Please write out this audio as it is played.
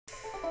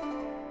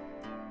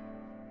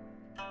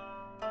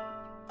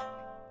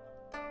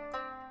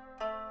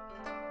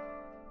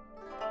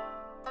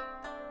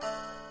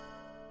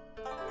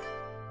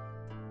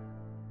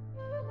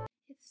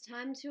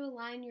Time to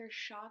align your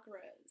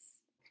chakras.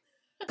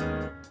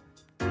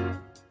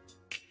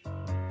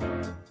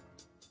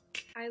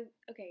 I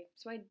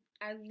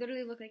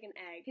literally look like an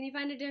egg. Can you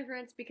find a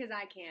difference? Because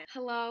I can't.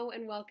 Hello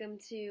and welcome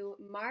to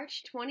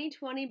March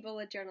 2020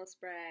 bullet journal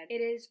spread. It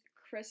is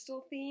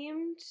crystal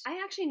themed. I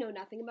actually know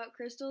nothing about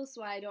crystals,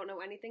 so I don't know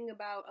anything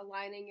about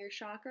aligning your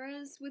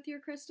chakras with your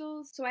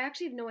crystals. So I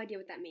actually have no idea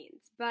what that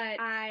means. But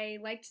I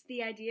liked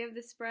the idea of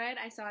the spread.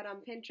 I saw it on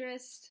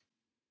Pinterest.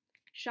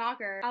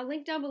 Shocker. I'll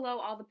link down below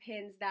all the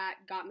pins that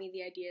got me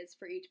the ideas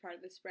for each part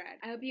of the spread.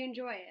 I hope you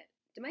enjoy it.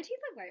 Do my teeth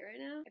look white right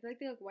now? I feel like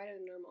they look whiter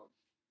than normal.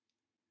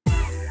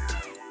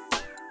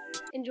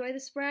 Enjoy the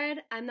spread.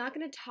 I'm not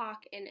going to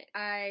talk in it.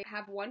 I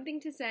have one thing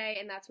to say,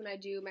 and that's when I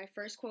do my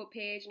first quote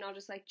page, and I'll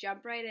just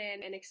jump right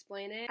in and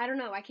explain it. I don't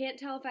know. I can't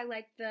tell if I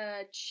like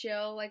the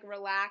chill,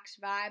 relaxed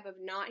vibe of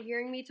not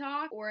hearing me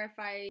talk, or if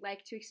I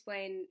like to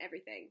explain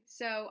everything.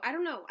 So I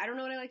don't know. I don't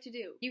know what I like to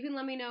do. You can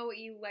let me know what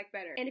you like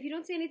better. And if you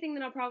don't say anything,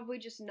 then I'll probably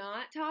just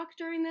not talk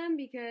during them,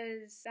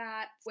 because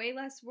that's way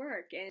less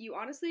work, and you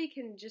honestly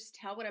can just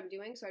tell what I'm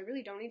doing, so I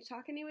really don't need to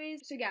talk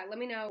anyways. So yeah, let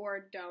me know,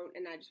 or don't,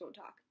 and I just won't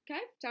talk. Okay?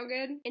 Sound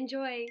good?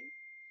 Enjoy.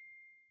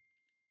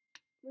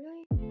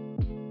 Really?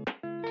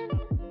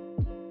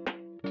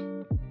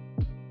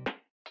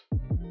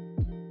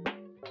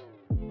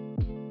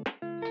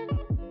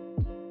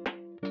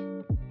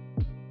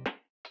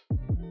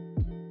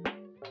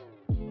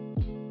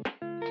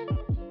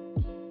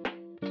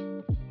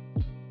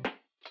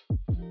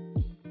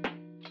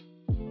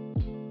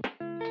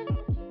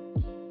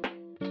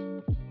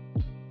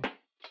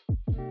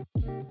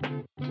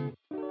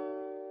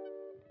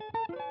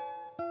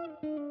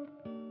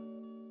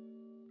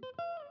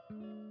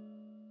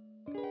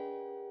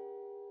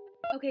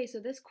 Okay,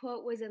 so this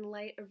quote was in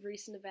light of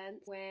recent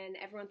events when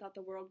everyone thought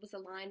the world was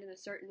aligned in a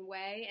certain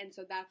way, and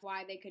so that's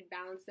why they could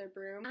balance their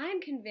broom. I'm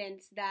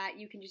convinced that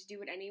you can just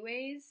do it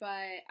anyways, but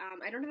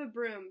I don't have a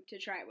broom to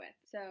try it with,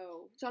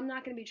 so I'm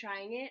not going to be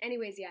trying it.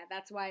 Anyways, yeah,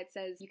 that's why it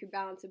says you could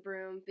balance a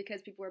broom,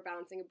 because people were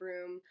balancing a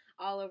broom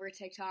all over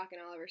TikTok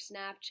and all over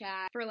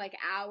Snapchat for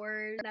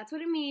hours. That's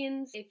what it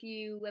means. If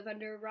you live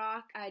under a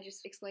rock, I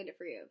just explained it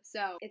for you.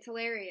 So it's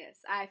hilarious.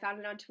 I found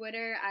it on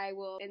Twitter. I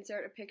will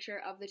insert a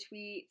picture of the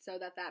tweet so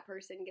that that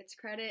person gets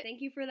credit. Thank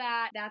you for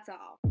that. That's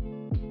all.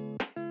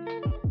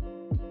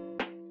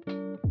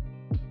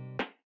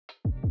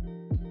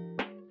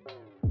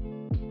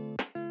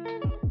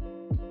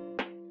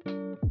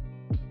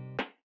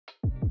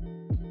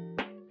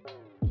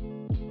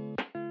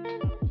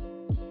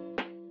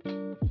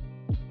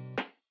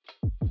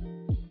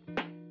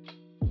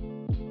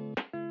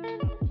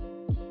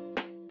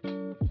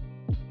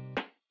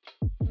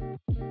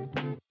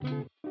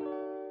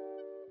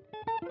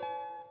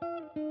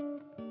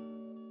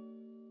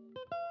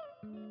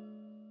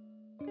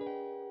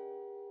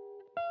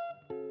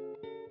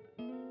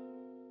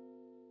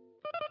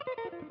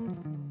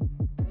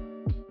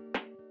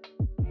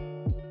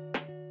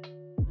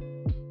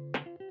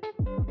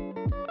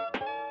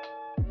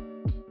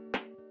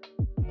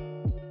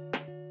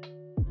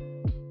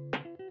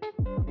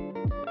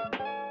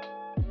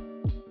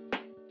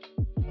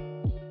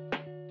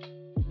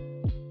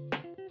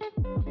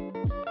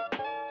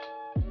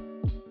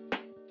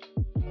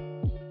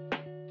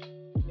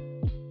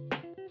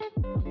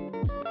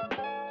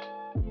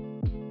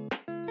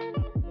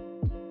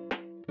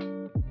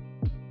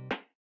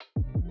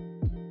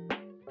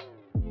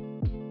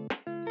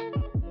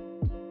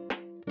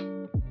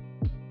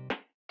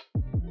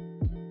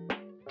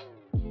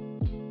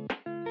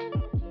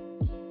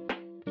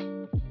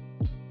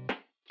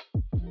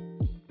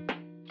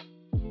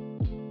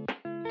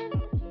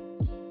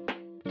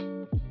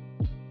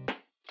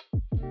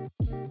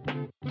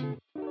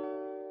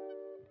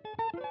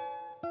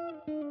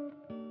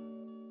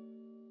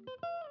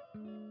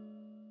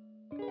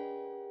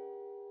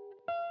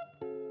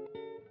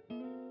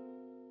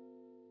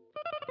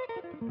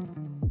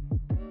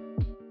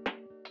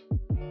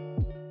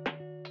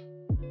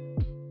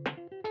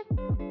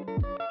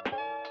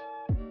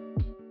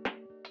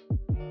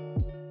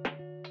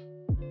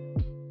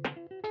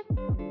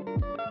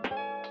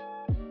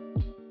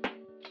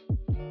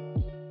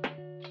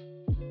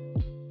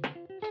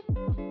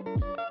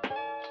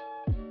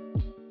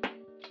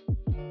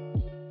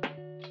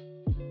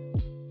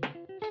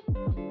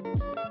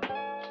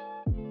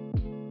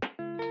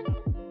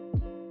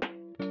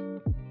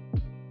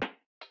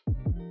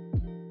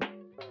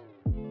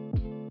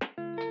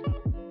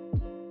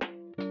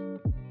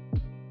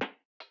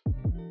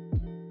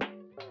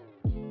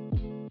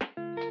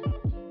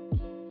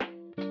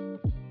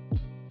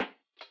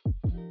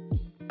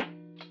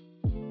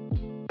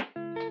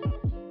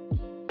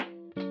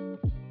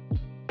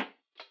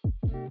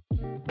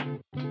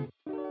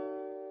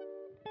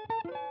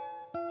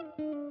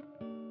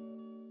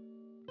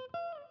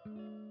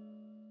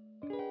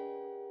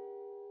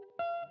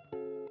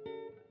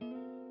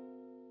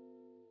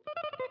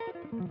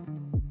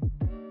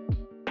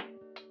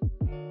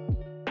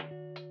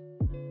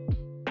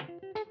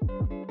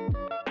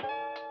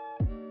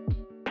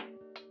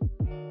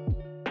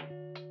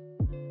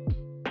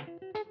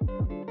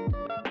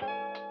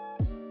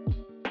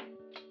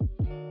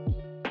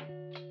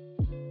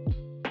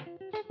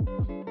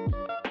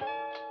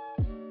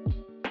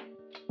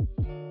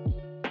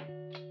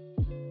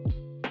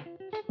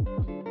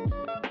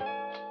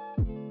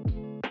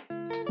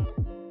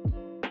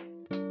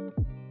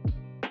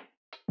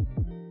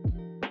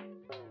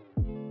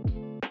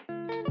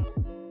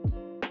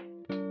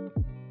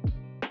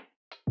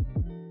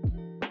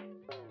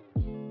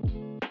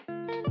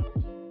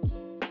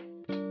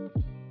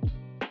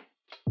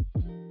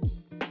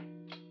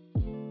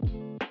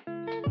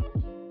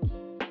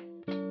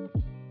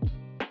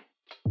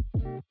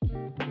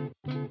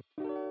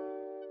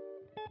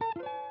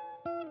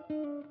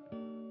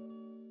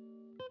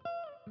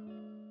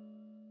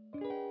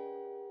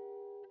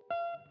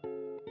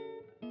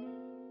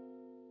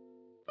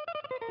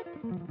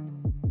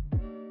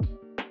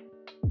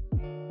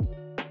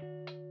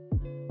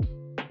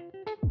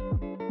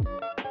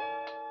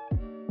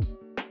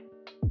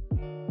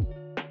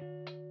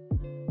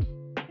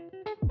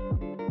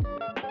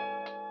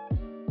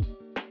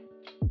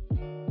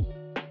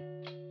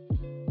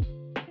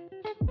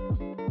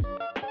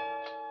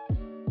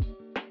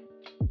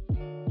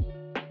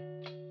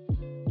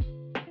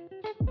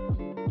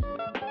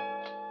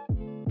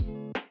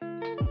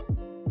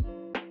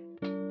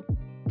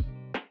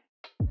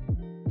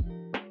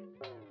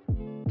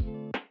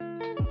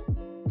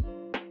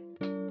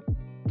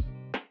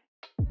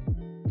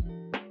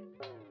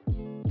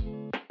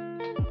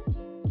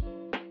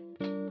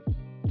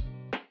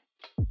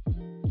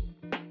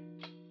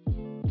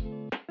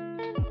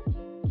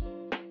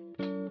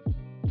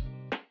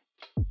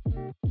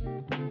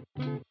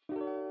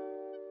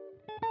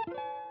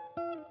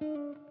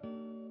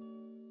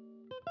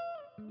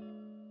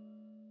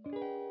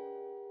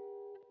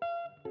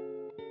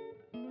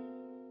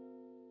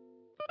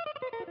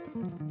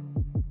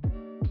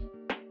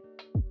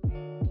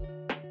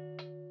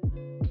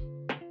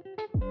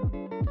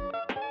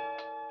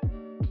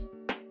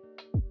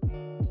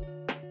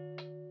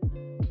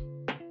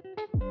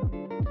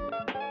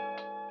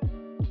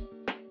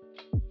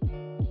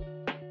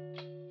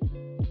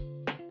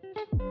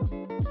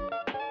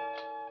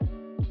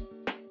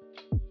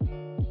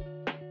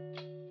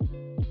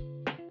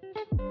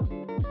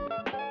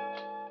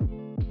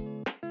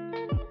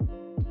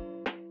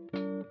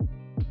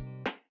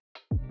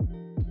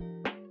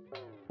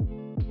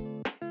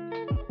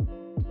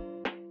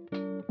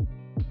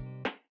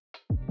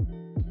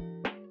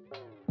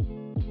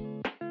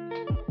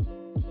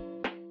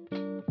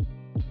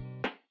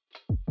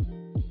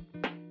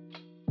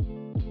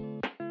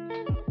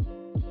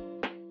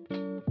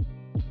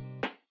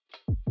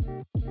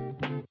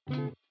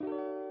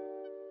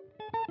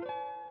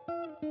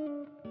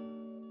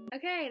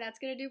 Okay, that's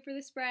gonna do for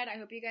the spread. I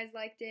hope you guys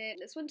liked it.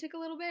 This one took a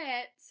little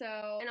bit,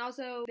 and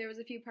also there was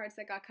a few parts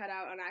that got cut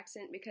out on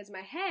accident because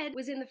my head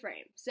was in the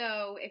frame.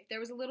 So if there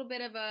was a little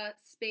bit of a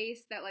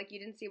space that like you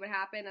didn't see what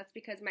happened, that's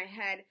because my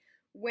head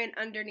went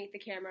underneath the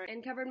camera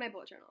and covered my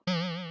bullet journal.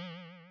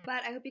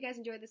 But I hope you guys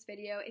enjoyed this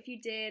video. If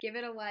you did, give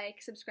it a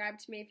like, subscribe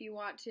to me if you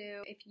want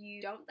to. If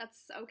you don't,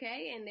 that's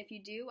okay. And if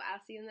you do,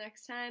 I'll see you in the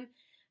next time.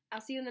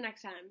 I'll see you in the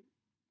next time.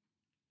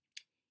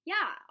 Yeah,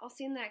 I'll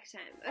see you in the next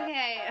time.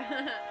 Okay,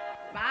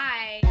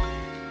 bye.